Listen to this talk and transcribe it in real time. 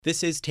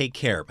This is Take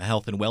Care, a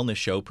health and wellness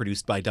show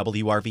produced by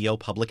WRVO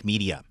Public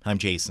Media. I'm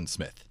Jason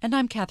Smith. And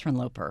I'm Catherine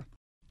Loper.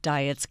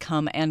 Diets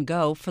come and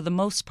go for the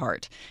most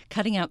part.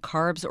 Cutting out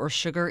carbs or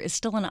sugar is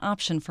still an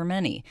option for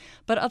many,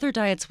 but other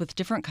diets with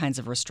different kinds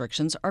of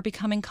restrictions are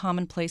becoming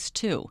commonplace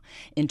too.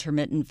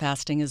 Intermittent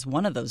fasting is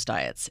one of those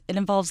diets. It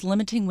involves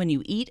limiting when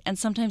you eat and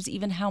sometimes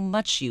even how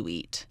much you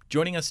eat.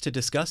 Joining us to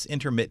discuss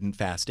intermittent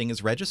fasting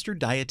is registered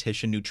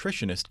dietitian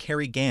nutritionist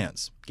Keri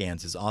Gans.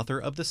 Gans is author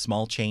of The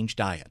Small Change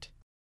Diet.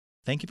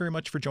 Thank you very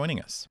much for joining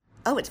us.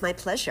 Oh, it's my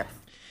pleasure.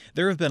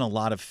 There have been a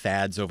lot of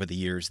fads over the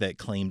years that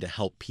claim to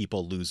help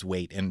people lose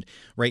weight. And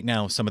right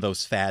now, some of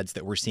those fads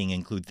that we're seeing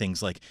include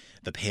things like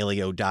the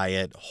Paleo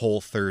Diet,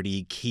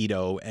 Whole30,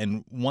 Keto,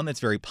 and one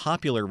that's very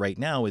popular right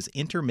now is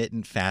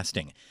intermittent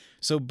fasting.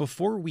 So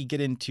before we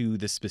get into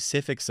the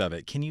specifics of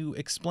it, can you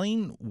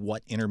explain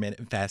what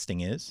intermittent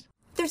fasting is?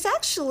 There's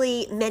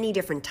actually many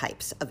different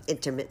types of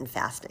intermittent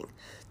fasting.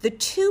 The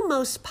two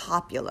most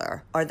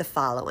popular are the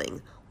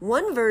following.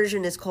 One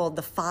version is called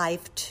the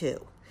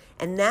 5-2,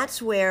 and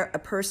that's where a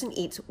person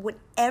eats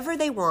whatever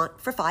they want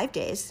for 5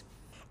 days,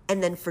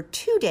 and then for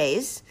 2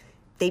 days,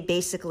 they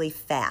basically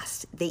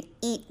fast. They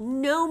eat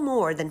no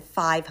more than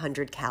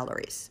 500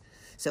 calories.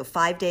 So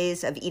 5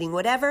 days of eating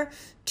whatever,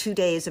 2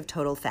 days of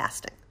total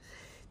fasting.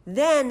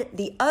 Then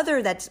the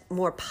other that's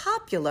more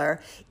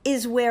popular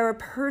is where a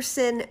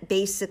person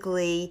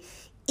basically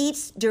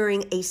eats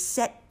during a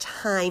set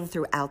time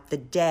throughout the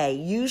day,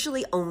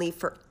 usually only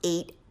for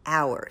 8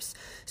 hours.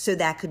 So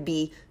that could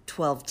be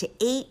 12 to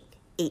 8,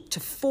 8 to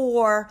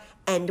 4,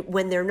 and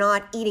when they're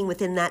not eating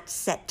within that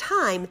set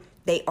time,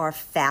 they are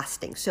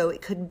fasting. So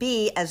it could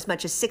be as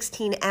much as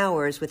 16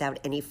 hours without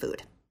any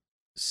food.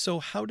 So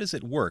how does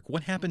it work?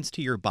 What happens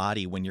to your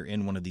body when you're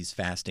in one of these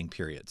fasting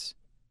periods?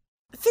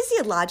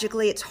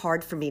 Physiologically, it's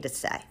hard for me to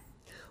say.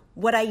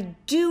 What I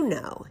do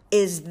know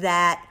is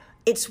that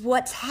it's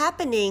what's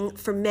happening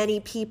for many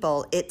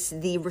people. It's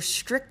the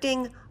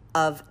restricting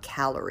of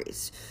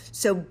calories.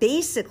 So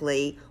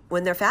basically,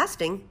 when they're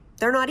fasting,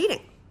 they're not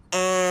eating.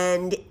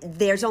 And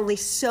there's only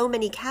so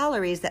many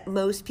calories that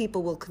most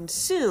people will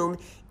consume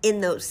in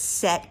those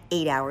set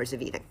 8 hours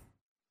of eating.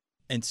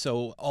 And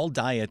so all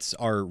diets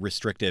are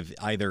restrictive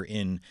either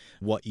in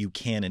what you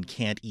can and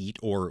can't eat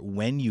or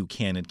when you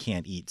can and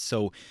can't eat.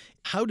 So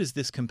how does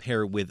this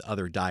compare with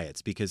other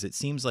diets? Because it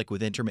seems like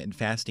with intermittent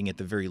fasting, at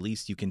the very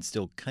least, you can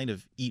still kind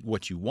of eat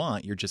what you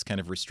want. You're just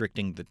kind of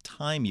restricting the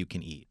time you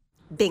can eat.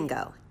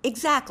 Bingo.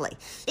 Exactly.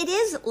 It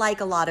is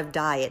like a lot of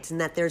diets in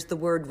that there's the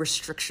word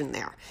restriction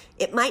there.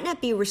 It might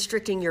not be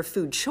restricting your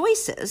food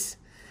choices,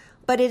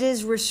 but it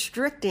is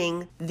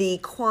restricting the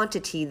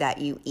quantity that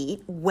you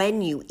eat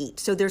when you eat.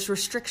 So there's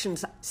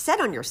restrictions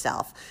set on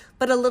yourself,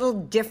 but a little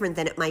different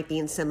than it might be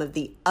in some of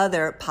the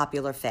other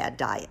popular fad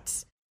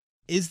diets.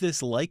 Is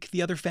this like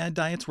the other fad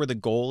diets where the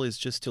goal is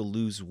just to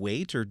lose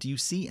weight, or do you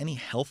see any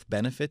health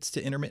benefits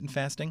to intermittent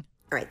fasting?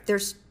 All right,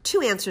 there's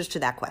two answers to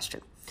that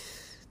question.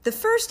 The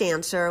first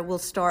answer will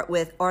start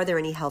with, are there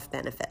any health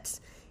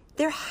benefits?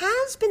 There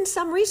has been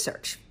some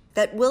research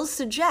that will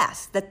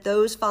suggest that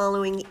those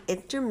following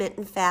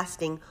intermittent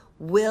fasting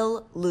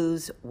will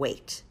lose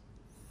weight.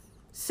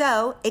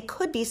 So it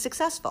could be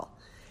successful.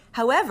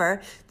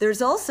 However,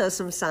 there's also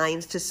some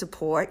signs to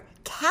support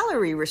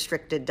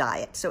calorie-restricted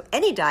diet. So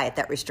any diet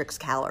that restricts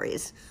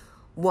calories,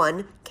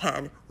 one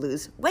can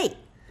lose weight.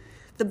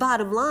 The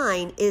bottom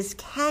line is,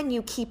 can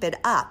you keep it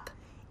up?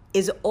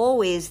 Is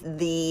always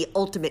the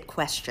ultimate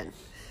question,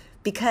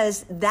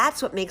 because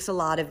that's what makes a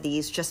lot of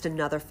these just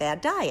another fad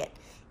diet.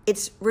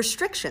 It's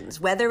restrictions,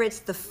 whether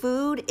it's the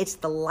food, it's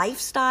the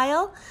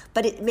lifestyle,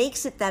 but it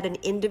makes it that an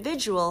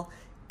individual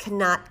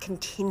cannot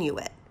continue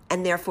it,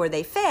 and therefore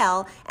they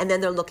fail, and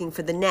then they're looking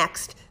for the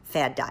next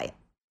fad diet.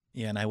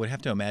 Yeah, and I would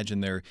have to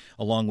imagine there,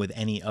 along with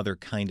any other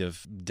kind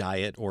of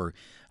diet or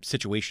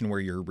situation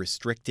where you're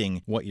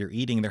restricting what you're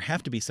eating, there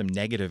have to be some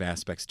negative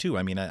aspects too.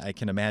 I mean, I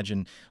can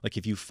imagine, like,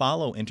 if you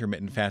follow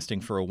intermittent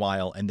fasting for a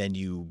while and then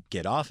you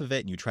get off of it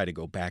and you try to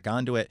go back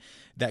onto it,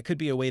 that could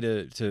be a way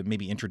to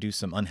maybe introduce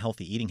some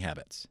unhealthy eating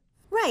habits.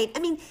 Right. I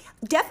mean,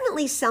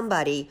 definitely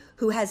somebody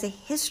who has a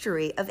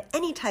history of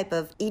any type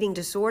of eating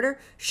disorder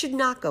should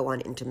not go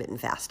on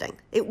intermittent fasting.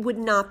 It would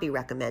not be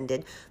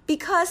recommended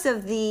because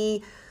of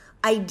the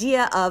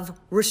idea of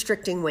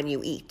restricting when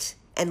you eat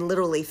and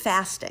literally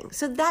fasting.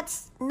 So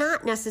that's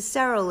not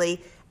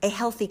necessarily a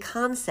healthy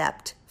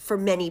concept for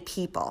many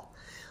people.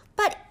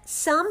 But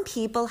some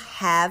people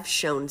have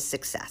shown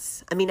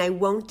success. I mean, I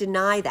won't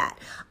deny that.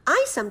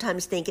 I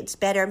sometimes think it's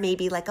better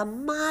maybe like a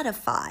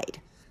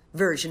modified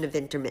version of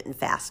intermittent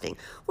fasting,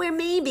 where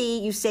maybe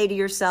you say to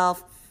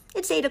yourself,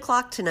 it's 8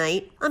 o'clock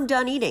tonight, I'm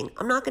done eating.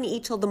 I'm not going to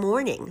eat till the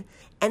morning.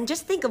 And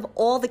just think of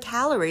all the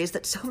calories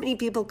that so many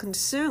people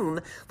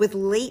consume with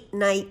late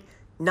night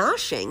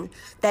noshing,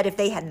 that if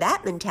they had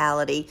that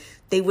mentality,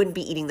 they wouldn't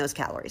be eating those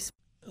calories.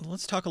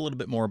 Let's talk a little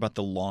bit more about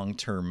the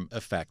long-term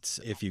effects,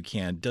 if you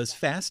can. Does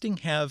fasting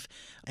have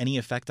any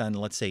effect on,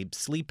 let's say,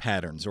 sleep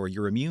patterns or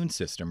your immune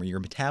system or your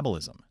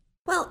metabolism?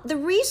 Well, the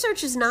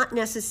research is not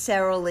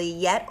necessarily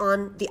yet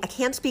on I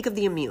can't speak of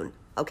the immune,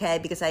 okay,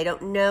 because I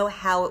don't know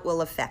how it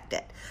will affect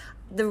it.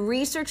 The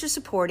research is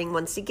supporting,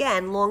 once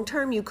again,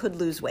 long-term you could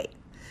lose weight.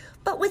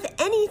 But with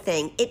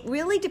anything, it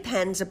really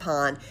depends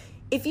upon,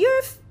 if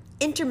you're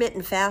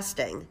intermittent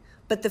fasting,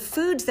 but the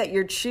foods that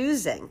you're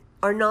choosing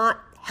are not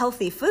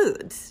healthy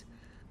foods,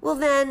 well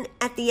then,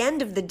 at the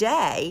end of the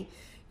day,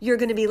 you're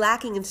going to be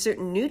lacking in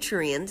certain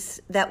nutrients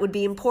that would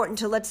be important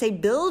to, let's say,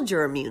 build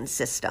your immune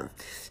system.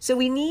 So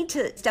we need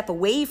to step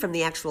away from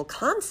the actual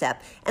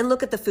concept and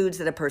look at the foods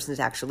that a person is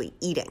actually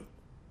eating.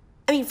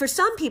 I mean, for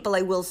some people,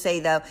 I will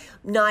say, though,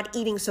 not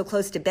eating so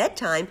close to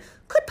bedtime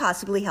could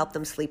possibly help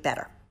them sleep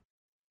better.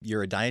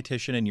 You're a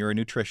dietitian and you're a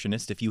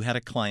nutritionist. If you had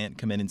a client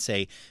come in and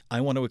say,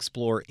 I want to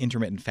explore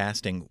intermittent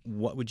fasting,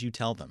 what would you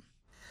tell them?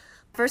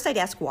 First, I'd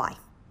ask why.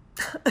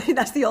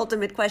 That's the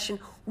ultimate question.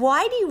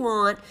 Why do you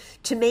want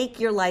to make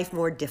your life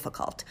more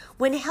difficult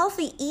when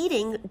healthy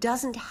eating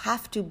doesn't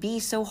have to be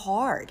so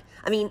hard?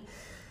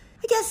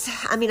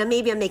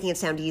 Maybe I'm making it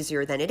sound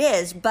easier than it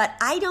is, but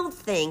I don't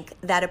think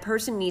that a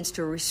person needs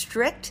to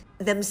restrict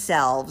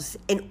themselves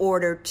in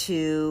order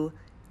to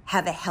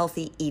have a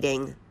healthy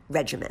eating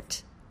regimen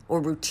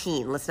or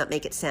routine. Let's not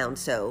make it sound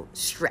so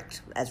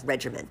strict as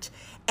regiment.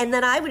 And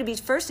then I would be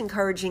first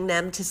encouraging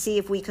them to see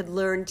if we could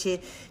learn to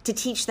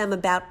teach them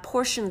about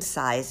portion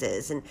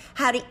sizes and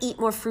how to eat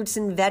more fruits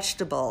and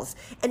vegetables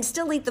and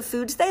still eat the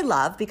foods they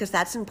love, because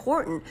that's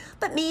important,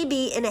 but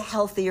maybe in a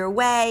healthier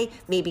way,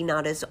 maybe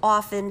not as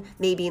often,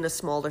 maybe in a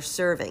smaller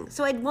serving.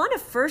 So I'd want to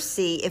first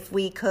see if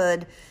we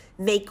could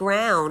make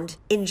ground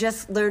in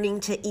just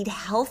learning to eat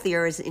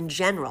healthier as in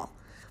general.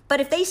 But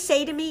if they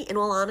say to me, in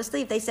all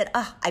honesty, if they said,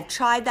 I've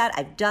tried that,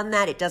 I've done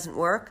that, it doesn't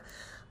work,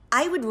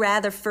 I would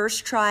rather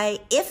first try,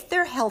 if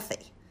they're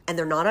healthy and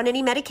they're not on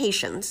any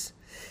medications,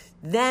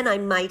 then I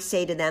might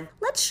say to them,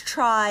 let's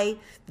try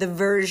the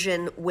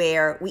version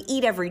where we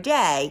eat every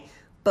day,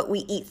 but we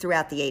eat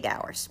throughout the 8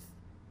 hours.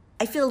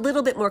 I feel a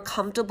little bit more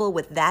comfortable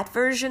with that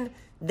version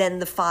than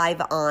the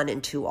 5 on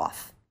and 2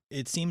 off.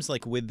 It seems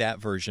like with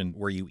that version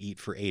where you eat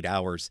for 8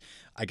 hours,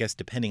 I guess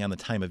depending on the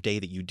time of day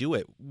that you do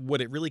it,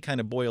 what it really kind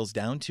of boils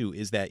down to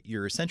is that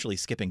you're essentially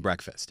skipping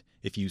breakfast.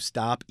 If you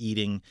stop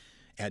eating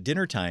at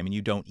dinner time and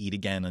you don't eat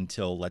again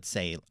until, let's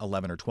say,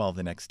 11 or 12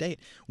 the next day,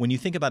 when you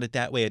think about it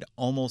that way, it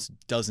almost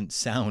doesn't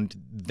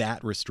sound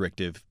that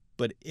restrictive,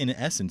 but in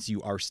essence,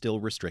 you are still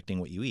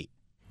restricting what you eat.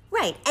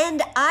 Right,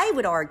 and I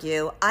would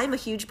argue I'm a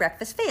huge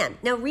breakfast fan.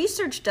 Now,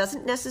 research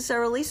doesn't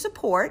necessarily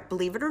support,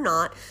 believe it or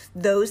not,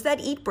 those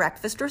that eat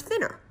breakfast are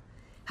thinner.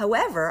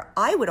 However,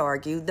 I would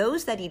argue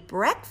those that eat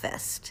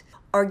breakfast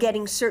are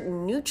getting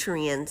certain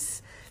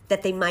nutrients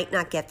that they might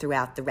not get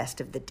throughout the rest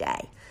of the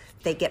day.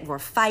 They get more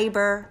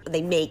fiber.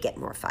 They may get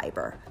more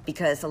fiber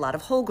because a lot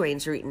of whole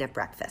grains are eaten at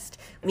breakfast.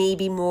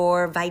 Maybe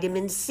more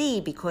vitamin C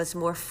because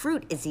more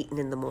fruit is eaten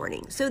in the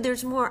morning. So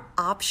there's more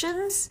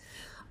options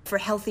for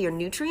healthier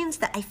nutrients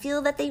that I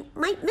feel that they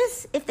might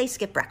miss if they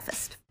skip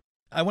breakfast.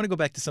 I want to go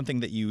back to something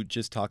that you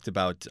just talked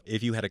about.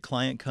 If you had a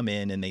client come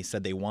in and they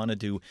said they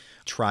wanted to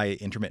try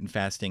intermittent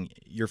fasting,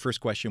 your first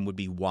question would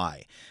be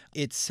why?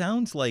 It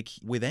sounds like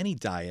with any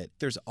diet,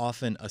 there's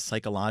often a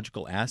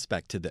psychological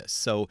aspect to this.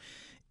 So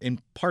and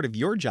part of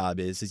your job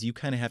is you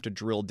kind of have to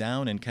drill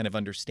down and kind of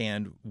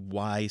understand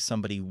why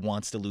somebody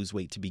wants to lose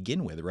weight to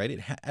begin with,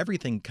 right?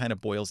 Everything kind of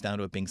boils down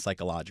to it being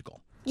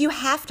psychological. You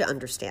have to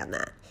understand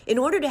that in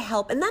order to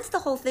help. And that's the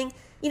whole thing.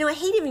 I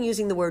hate even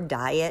using the word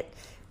diet.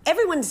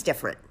 Everyone's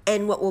different.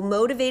 And what will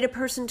motivate a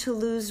person to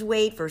lose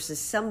weight versus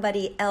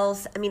somebody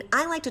else,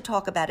 I like to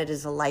talk about it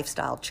as a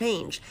lifestyle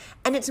change.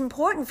 And it's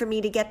important for me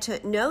to get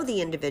to know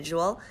the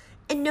individual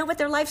and know what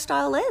their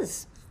lifestyle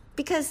is.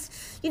 Because,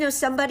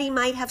 somebody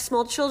might have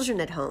small children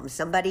at home.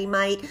 Somebody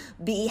might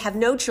have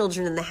no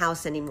children in the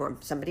house anymore.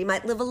 Somebody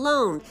might live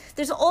alone.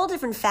 There's all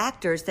different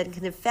factors that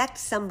can affect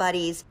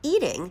somebody's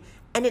eating.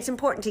 And it's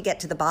important to get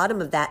to the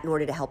bottom of that in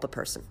order to help a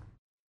person.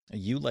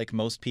 You, like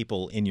most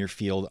people in your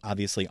field,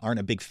 obviously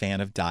aren't a big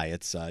fan of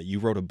diets. You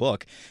wrote a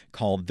book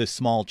called The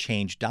Small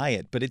Change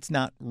Diet, but it's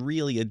not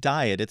really a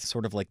diet. It's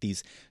sort of like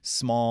these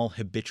small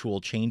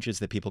habitual changes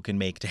that people can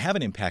make to have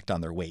an impact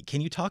on their weight.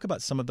 Can you talk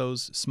about some of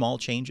those small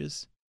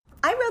changes?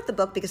 I wrote the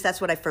book because that's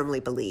what I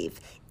firmly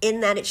believe, in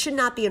that it should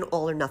not be an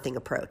all or nothing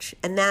approach.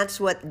 And that's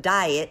what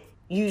diet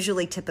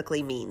usually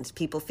typically means.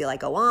 People feel I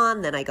go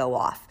on, then I go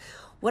off.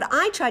 What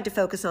I tried to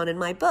focus on in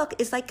my book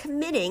is like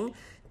committing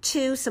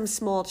to some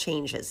small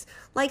changes.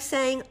 Like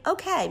saying,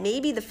 okay,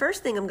 maybe the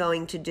first thing I'm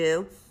going to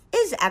do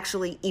is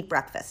actually eat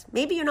breakfast.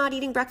 Maybe you're not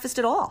eating breakfast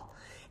at all.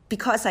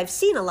 Because I've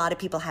seen a lot of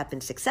people have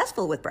been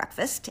successful with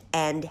breakfast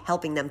and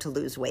helping them to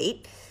lose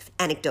weight,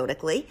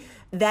 anecdotally,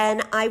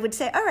 then I would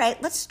say, all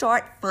right, let's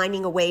start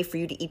finding a way for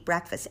you to eat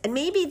breakfast. And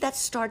maybe that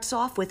starts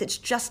off with it's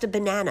just a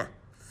banana.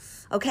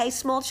 Okay,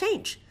 small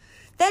change.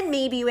 Then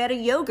maybe you add a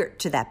yogurt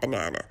to that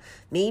banana.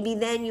 Maybe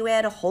then you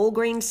add a whole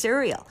grain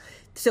cereal.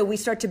 So we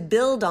start to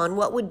build on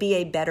what would be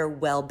a better,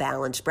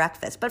 well-balanced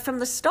breakfast. But from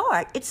the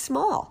start, it's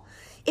small.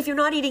 If you're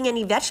not eating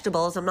any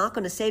vegetables, I'm not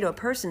going to say to a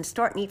person,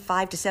 start and eat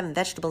 5 to 7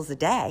 vegetables a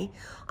day.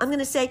 I'm going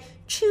to say,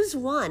 choose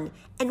one.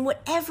 And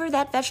whatever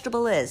that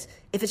vegetable is,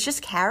 if it's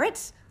just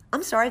carrots,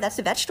 I'm sorry, that's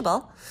a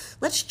vegetable.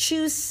 Let's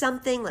choose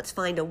something. Let's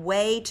find a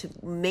way to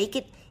make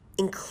it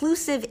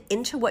inclusive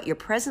into what you're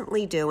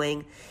presently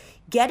doing.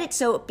 Get it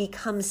so it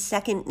becomes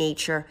second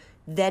nature,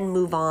 then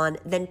move on,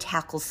 then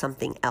tackle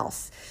something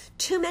else.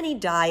 Too many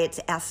diets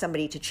ask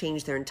somebody to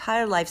change their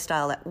entire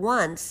lifestyle at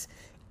once,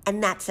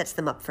 and that sets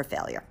them up for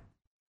failure.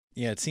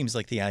 Yeah, it seems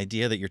like the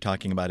idea that you're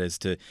talking about is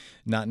to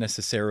not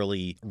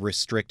necessarily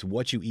restrict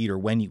what you eat or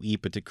when you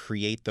eat, but to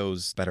create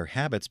those better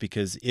habits,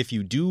 because if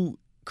you do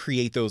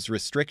create those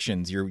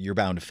restrictions, you're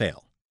bound to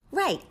fail.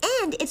 Right,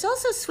 and it's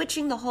also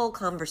switching the whole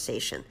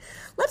conversation.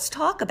 Let's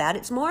talk about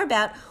it's more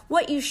about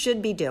what you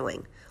should be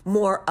doing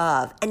more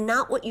of and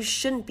not what you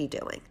shouldn't be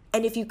doing.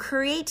 And if you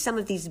create some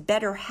of these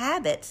better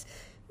habits,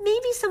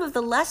 maybe some of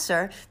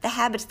the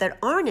habits that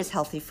aren't as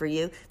healthy for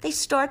you, they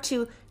start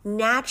to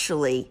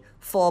naturally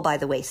fall by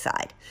the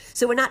wayside.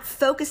 So we're not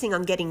focusing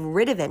on getting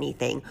rid of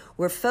anything.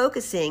 We're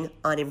focusing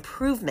on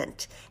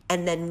improvement.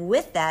 And then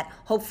with that,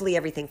 hopefully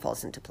everything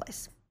falls into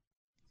place.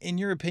 In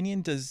your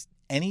opinion, does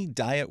any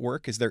diet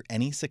work? Is there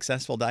any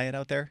successful diet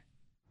out there?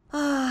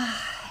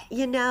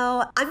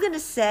 I'm going to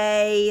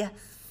say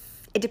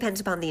it depends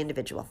upon the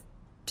individual,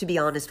 to be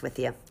honest with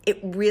you. It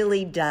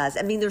really does.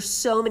 I mean, there's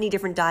so many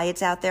different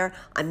diets out there.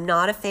 I'm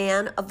not a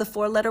fan of the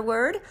 4-letter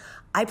word.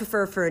 I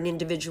prefer for an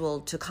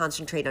individual to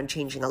concentrate on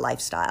changing a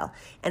lifestyle,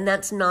 and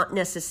that's not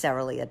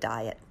necessarily a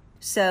diet.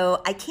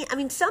 So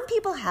some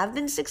people have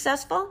been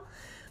successful,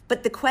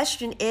 but the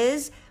question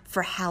is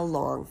for how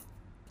long?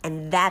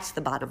 And that's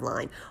the bottom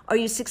line. Are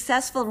you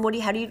successful,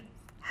 and how do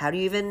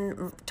you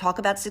even talk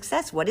about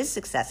success? What is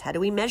success? How do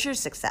we measure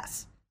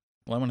success?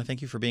 Well, I want to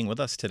thank you for being with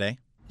us today.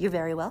 You're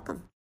very welcome.